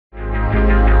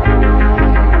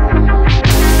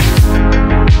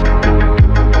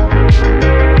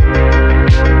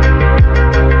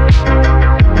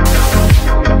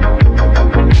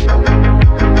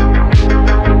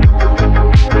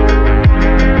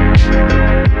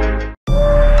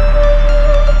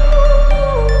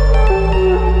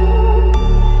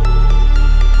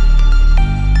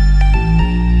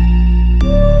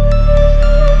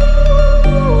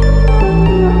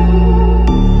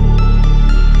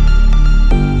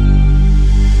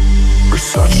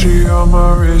Versace on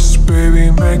my wrist,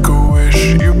 baby, make a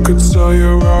wish. You could sell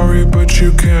your Rari, but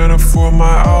you can't afford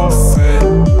my outfit.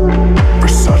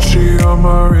 Versace on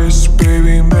my wrist,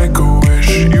 baby, make a wish.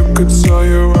 You could sell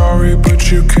your Rari,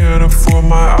 but you can't afford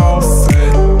my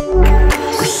outfit.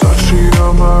 Versace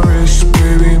on my wrist,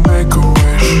 baby, make a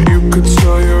wish. You could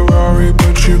sell your Rari,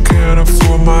 but you can't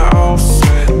afford my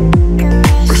outfit.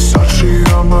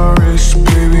 Versace on my wrist,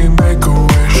 baby, make a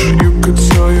wish. You could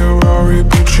sell your Rari,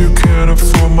 but you can't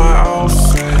afford my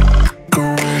outfit. Go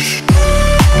wish. Go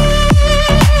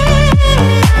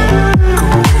wish. Go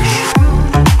wish.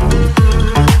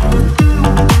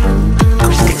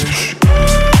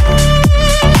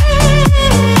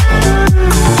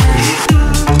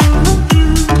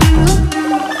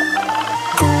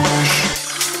 Go wish.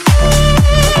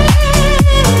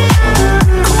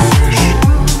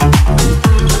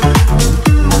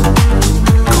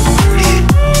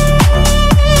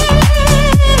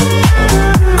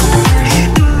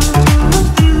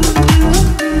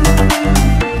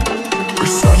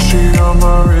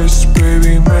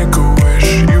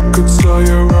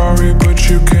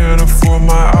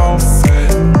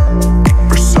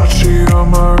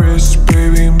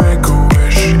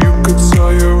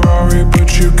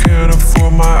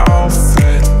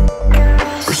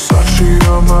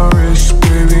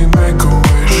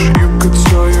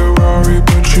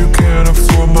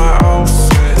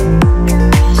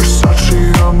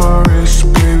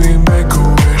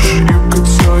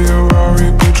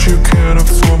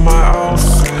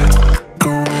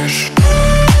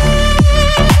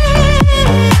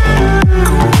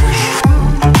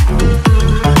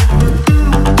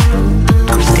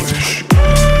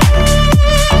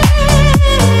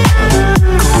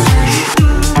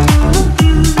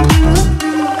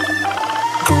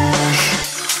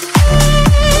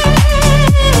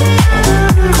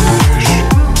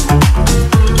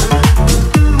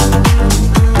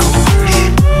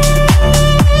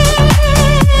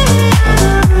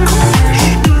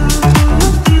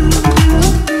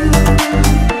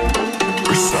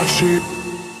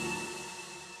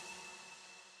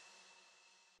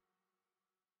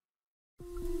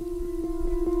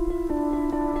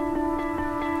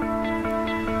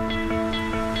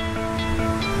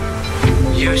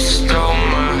 You stole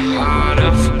my heart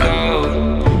of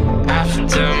gold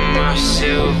after my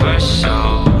silver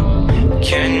soul.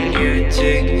 Can you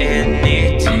dig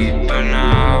any deeper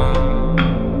now?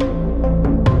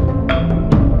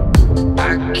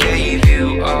 I gave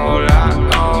you all I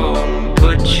own,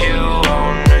 put you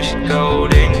on this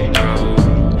golden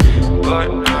throne, but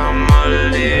I'm a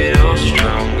little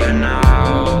stronger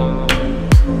now.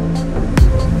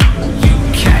 You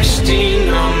cashed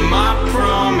in on my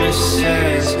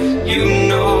promises. You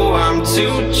know I'm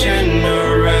too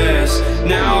generous.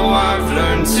 Now I've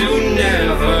learned to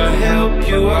never help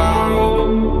you out,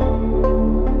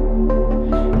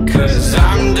 'cause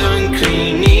I'm done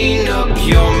cleaning up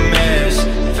your mess.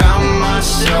 Found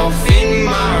myself in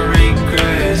my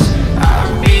regrets.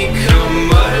 I've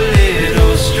become a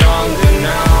little stronger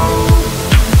now,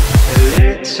 a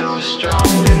little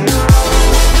stronger now.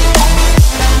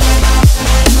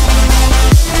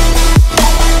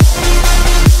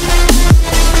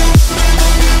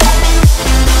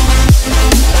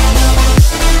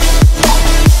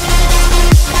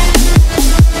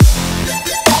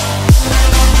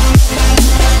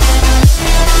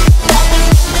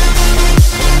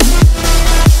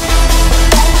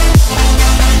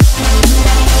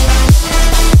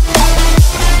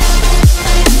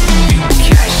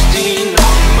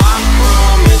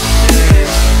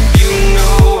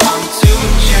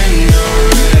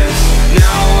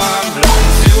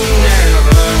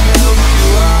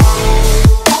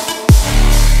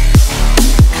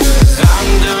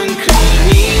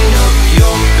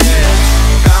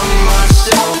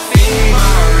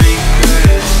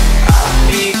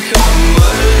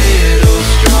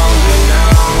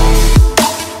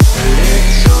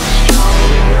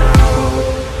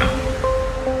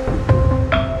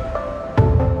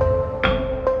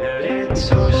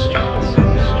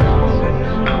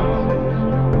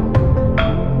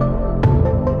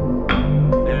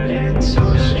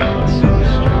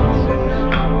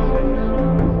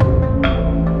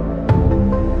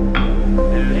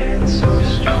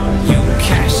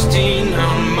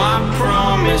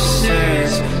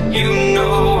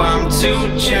 Too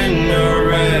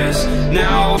generous.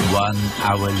 Now 1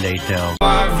 hour later,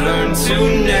 I've learned to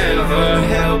never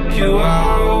help you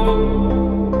out,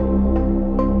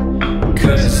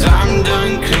 'cause I'm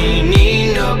done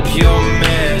cleaning up your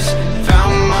mess.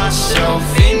 Found myself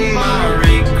in my